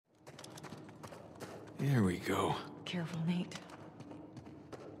Here we go. Careful, Nate.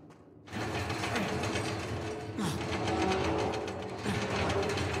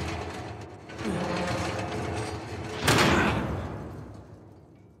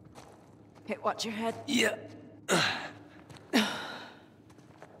 Hey, watch your head. Yeah.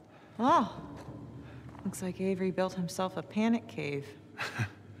 Oh. Looks like Avery built himself a panic cave.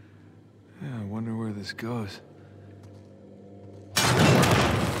 Yeah, I wonder where this goes.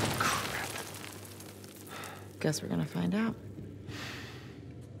 Guess we're gonna find out.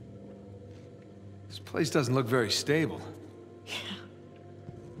 This place doesn't look very stable. Yeah.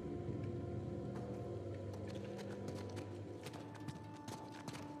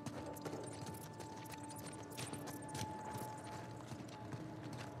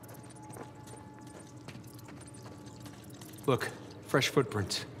 Look, fresh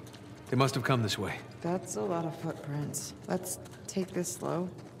footprints. They must have come this way. That's a lot of footprints. Let's take this slow.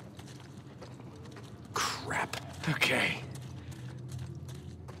 Crap. Okay.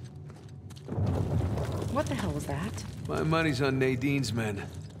 What the hell was that? My money's on Nadine's men.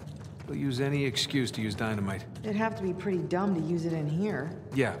 They'll use any excuse to use dynamite. They'd have to be pretty dumb to use it in here.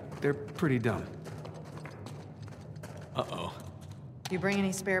 Yeah, they're pretty dumb. Uh-oh. You bring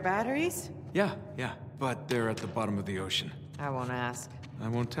any spare batteries? Yeah, but they're at the bottom of the ocean. I won't ask. I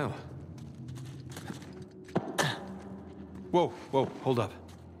won't tell. Whoa, hold up.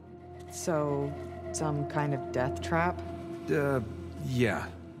 So, some kind of death trap? Yeah.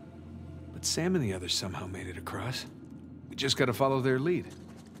 But Sam and the others somehow made it across. We just gotta follow their lead.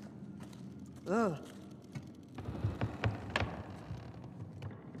 Ugh.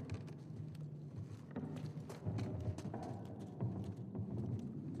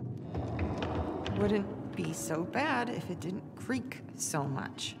 Wouldn't be so bad if it didn't creak so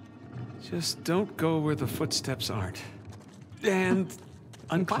much. Just don't go where the footsteps aren't. And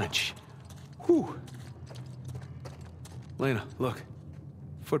unclench. Whew. Lena, look.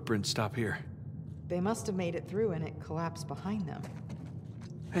 Footprints stop here. They must have made it through and it collapsed behind them.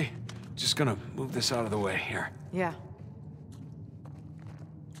 Hey, just gonna move this out of the way here. Yeah.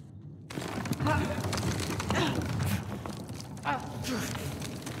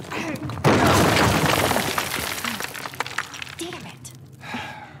 Damn it.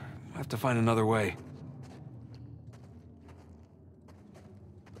 We'll have to find another way.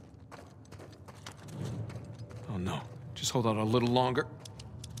 Oh no. Just hold out a little longer.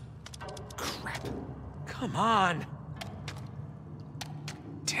 Crap. Come on.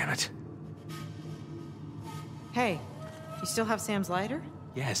 Damn it. Hey, you still have Sam's lighter?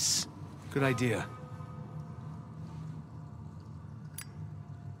 Yes. Good idea.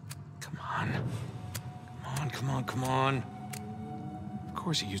 Come on. Come on. Of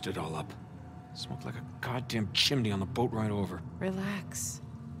course he used it all up. Smoked like a goddamn chimney on the boat ride over. Relax.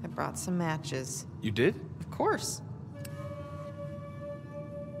 I brought some matches. You did? Of course.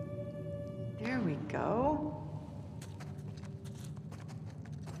 There we go.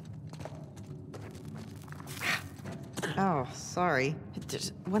 Oh, sorry.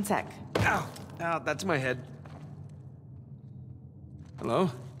 Just one sec. Ow, that's my head. Hello?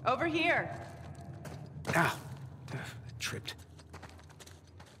 Over here. Ow, tripped.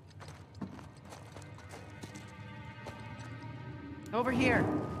 Over here.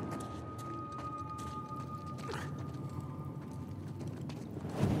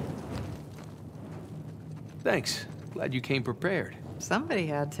 Thanks. Glad you came prepared. Somebody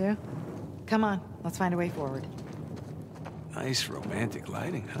had to. Come on, let's find a way forward. Nice romantic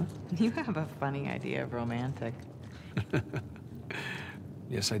lighting, huh? You have a funny idea of romantic.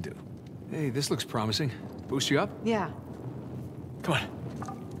 Yes, I do. Hey, this looks promising. Boost you up? Yeah. Come on.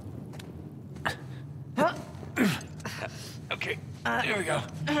 Huh? Okay, there we go.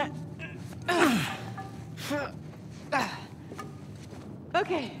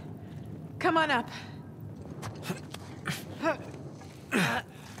 Okay, come on up.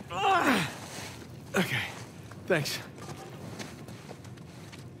 Okay, thanks.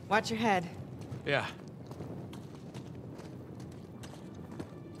 Watch your head. Yeah.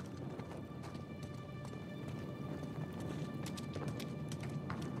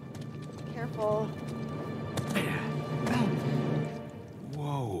 Careful.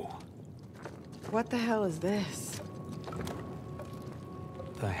 Whoa. What the hell is this?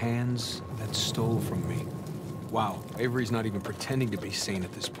 The hands that stole from me. Wow, Avery's not even pretending to be sane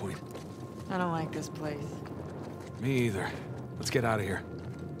at this point. I don't like this place. Me either. Let's get out of here.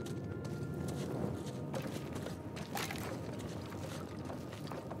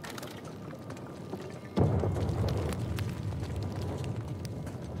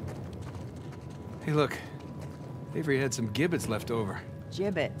 Hey, look. Avery had some gibbets left over.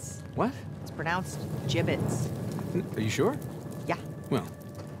 Gibbets. What? It's pronounced gibbets. Are you sure? Yeah. Well,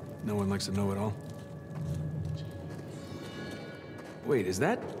 no one likes to know it all. Wait, is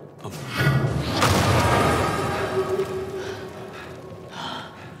that...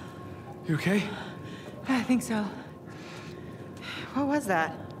 You okay? I think so. What was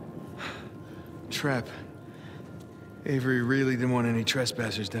that? Trap. Avery really didn't want any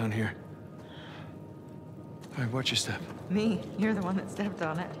trespassers down here. All right, watch your step. Me. You're the one that stepped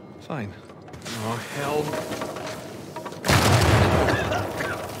on it. Fine. Oh, hell.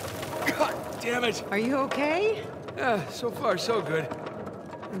 God damn it! Are you okay? Yeah, so far so good.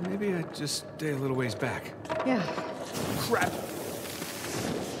 Maybe I just stay a little ways back. Yeah. Crap!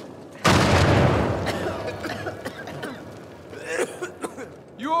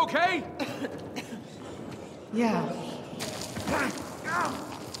 You okay? Yeah.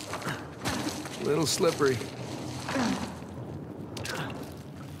 Little slippery.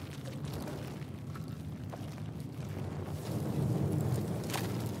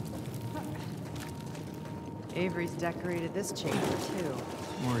 Avery's decorated this chamber, too.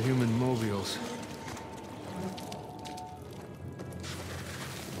 More human mobiles.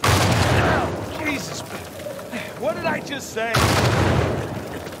 Oh, Jesus! What did I just say?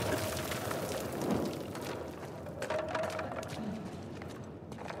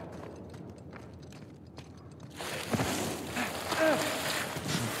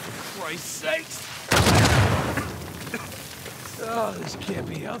 For Christ's sakes! Oh, this can't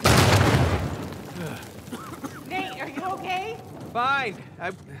be helped. Nate, are you okay? Fine.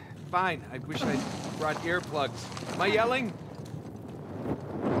 Fine. I wish I'd brought earplugs. Am I yelling?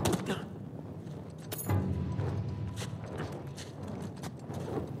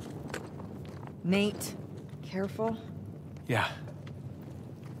 Nate, careful. Yeah.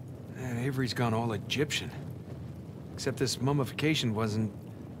 Man, Avery's gone all Egyptian. Except this mummification wasn't,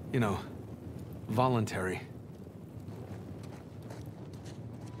 you know, voluntary.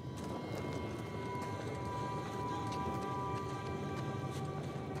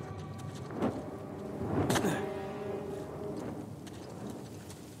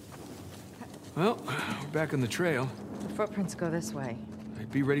 Well, we're back on the trail. The footprints go this way.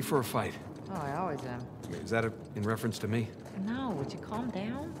 I'd be ready for a fight. Oh, I always am. Is that in reference to me? No, would you calm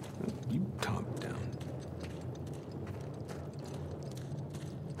down? You calm down.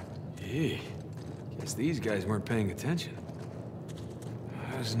 Yeah. Guess these guys weren't paying attention.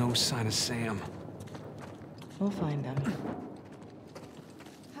 There's no sign of Sam. We'll find them.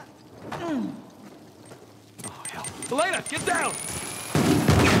 Oh, hell. Elena, get down!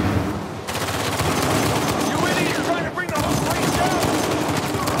 You idiot! You're trying to bring the whole place down!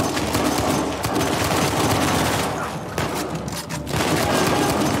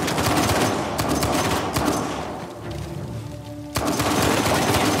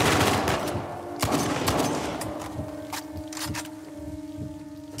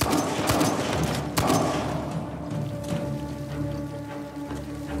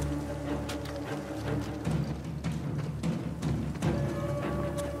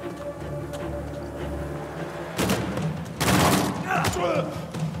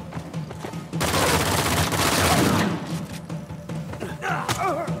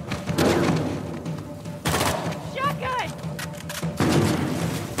 Shotgun!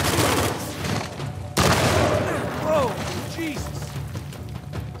 Oh, Jesus!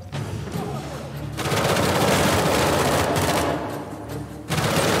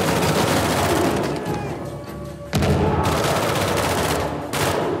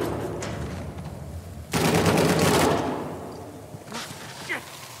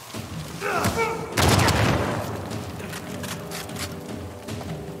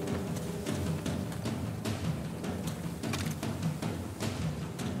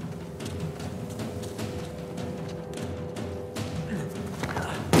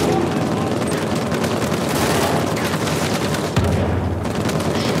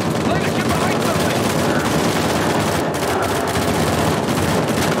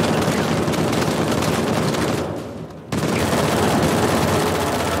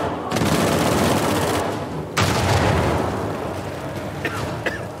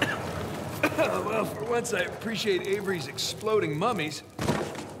 Well, for once, I appreciate Avery's exploding mummies.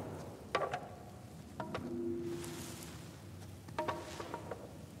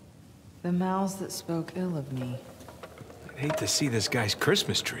 The mouths that spoke ill of me. I'd hate to see this guy's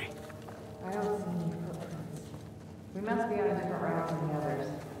Christmas tree. I don't see any footprints. We must be on a different route than the others.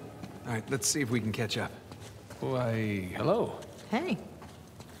 All right, let's see if we can catch up. Why, hello. Hey.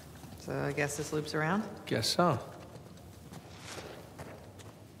 So I guess this loops around? Guess so.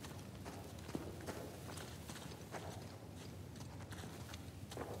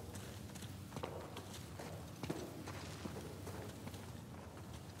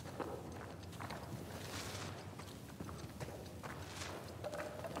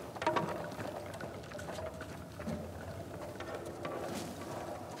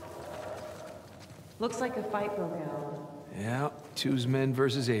 Looks like a fight broke out. Yeah, two's men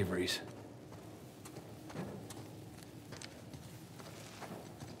versus Avery's.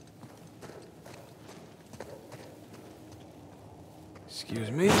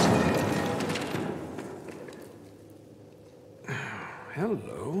 Excuse me.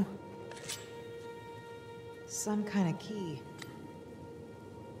 Hello. Some kind of key.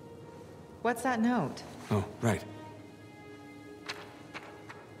 What's that note? Oh, right.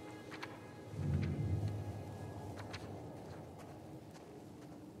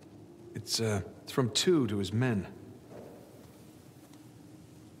 It's from two to his men.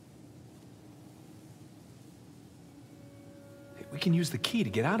 Hey, we can use the key to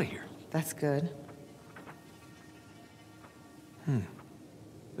get out of here. That's good.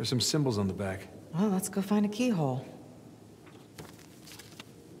 There's some symbols on the back. Well, let's go find a keyhole.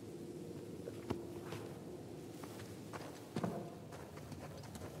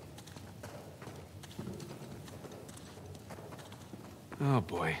 Oh,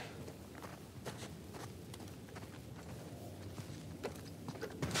 boy.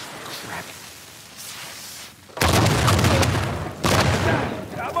 Crap.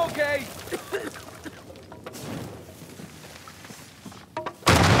 I'm okay!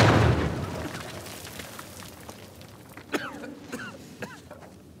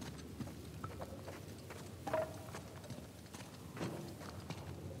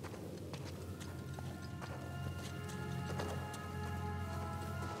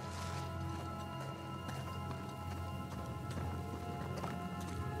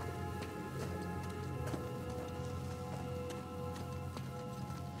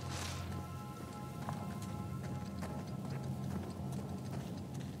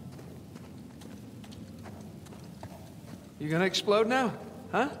 You gonna explode now?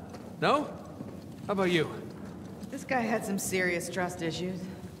 Huh? No? How about you? This guy had some serious trust issues.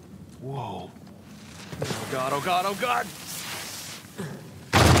 Whoa. Oh god, oh god, oh god!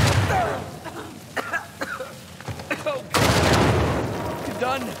 Oh god! You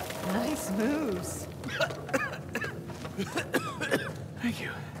done? Nice moves. Thank you.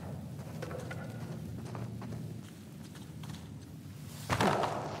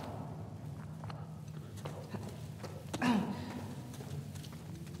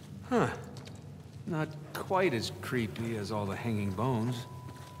 Huh. Not quite as creepy as all the hanging bones.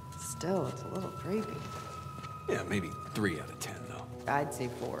 Still, it's a little creepy. Yeah, maybe 3 out of 10, though. I'd say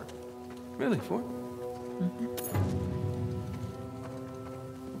 4. Really, 4?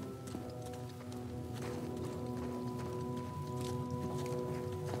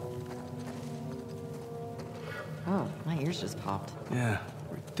 Oh, my ears just popped. Yeah,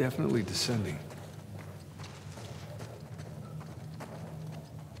 we're definitely descending.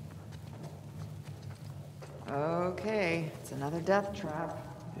 Okay, it's another death trap.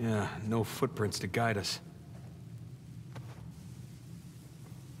 Yeah, no footprints to guide us.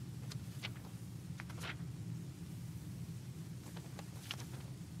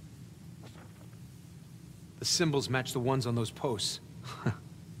 The symbols match the ones on those posts.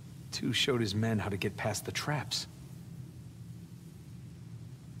 Two showed his men how to get past the traps.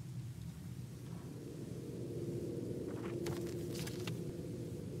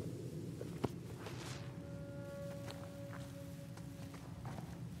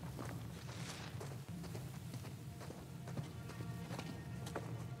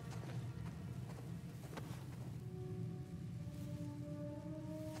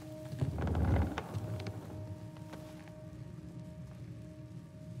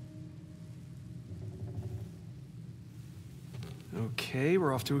 Okay,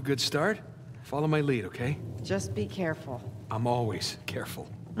 we're off to a good start. Follow my lead, okay? Just be careful, I'm always careful.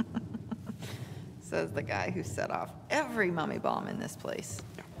 says the guy who set off every mummy bomb in this place.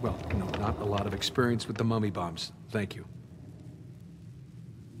 Well, no, not a lot of experience with the mummy bombs. Thank you.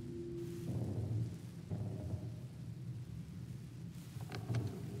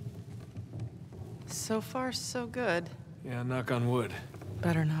 So far, so good. Yeah, knock on wood.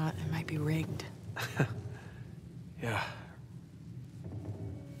 Better not, it might be rigged. Yeah.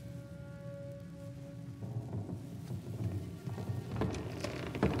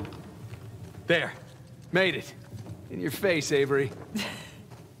 There. Made it. In your face, Avery.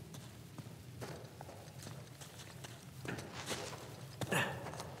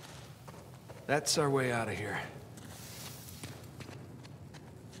 That's our way out of here.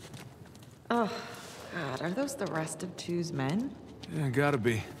 Oh, God, are those the rest of Two's men? Yeah, gotta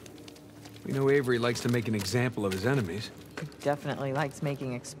be. We know Avery likes to make an example of his enemies. He definitely likes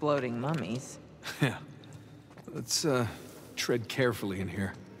making exploding mummies. Yeah. Let's, tread carefully in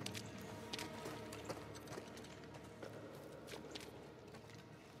here.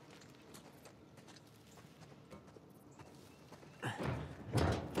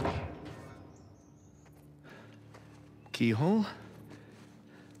 keyhole.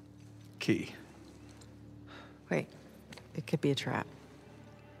 Key. Wait, it could be a trap.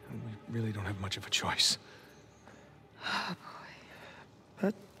 We really don't have much of a choice. Oh, boy.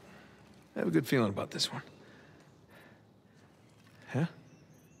 But I have a good feeling about this one. Huh?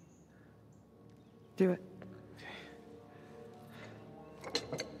 Do it.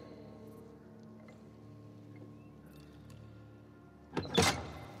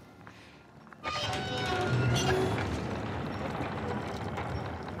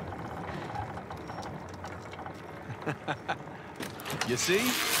 You see?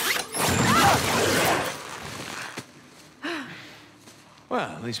 Well,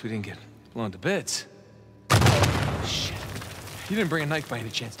 at least we didn't get blown to bits. Shit. You didn't bring a knife by any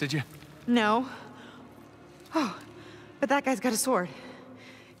chance, did you? No. Oh, but that guy's got a sword.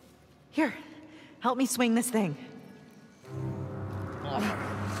 Here, help me swing this thing.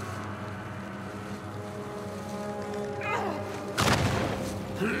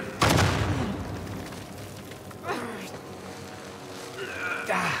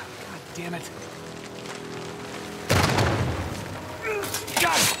 Ah, God damn it.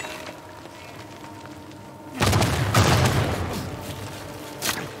 Got it!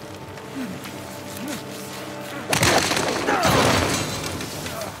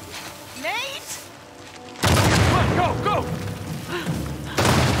 Nate! Come on, go, go!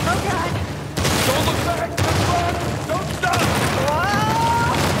 Oh, God! Don't look back! Just run! Don't stop!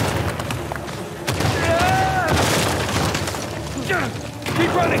 Yeah.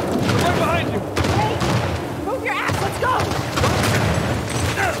 Keep running! We're right behind you! Hey! Move your ass! Let's go!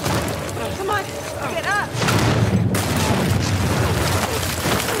 Come on, get up!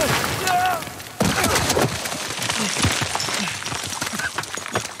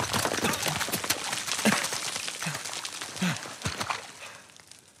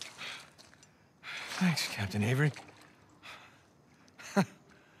 Thanks, Captain Avery.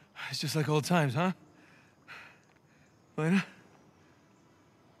 It's just like old times, huh? Lena?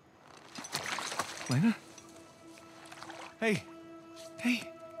 Lena? Hey.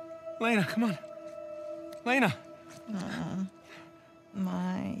 Hey. Lena, come on. Lena.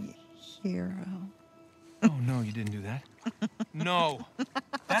 My hero. Oh, no, you didn't do that. No.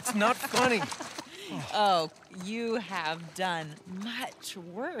 That's not funny. Oh, you have done much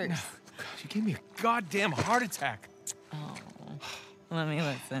worse. God, you gave me a goddamn heart attack. Oh, let me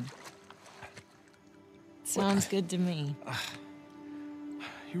listen. Sounds good to me.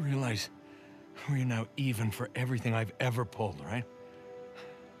 You realize we're now even for everything I've ever pulled, right?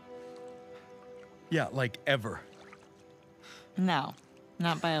 Yeah, like ever. No,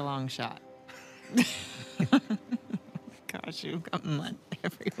 not by a long shot. Gosh, you've got mud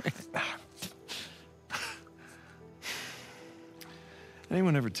everywhere.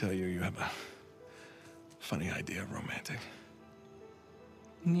 Anyone ever tell you you have a funny idea of romantic?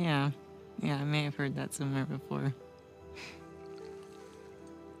 Yeah, I may have heard that somewhere before.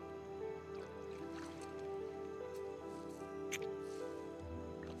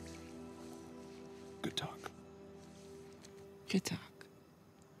 Good talk. Good talk.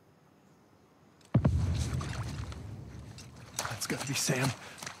 That's gotta be Sam.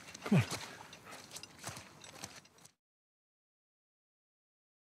 Come on.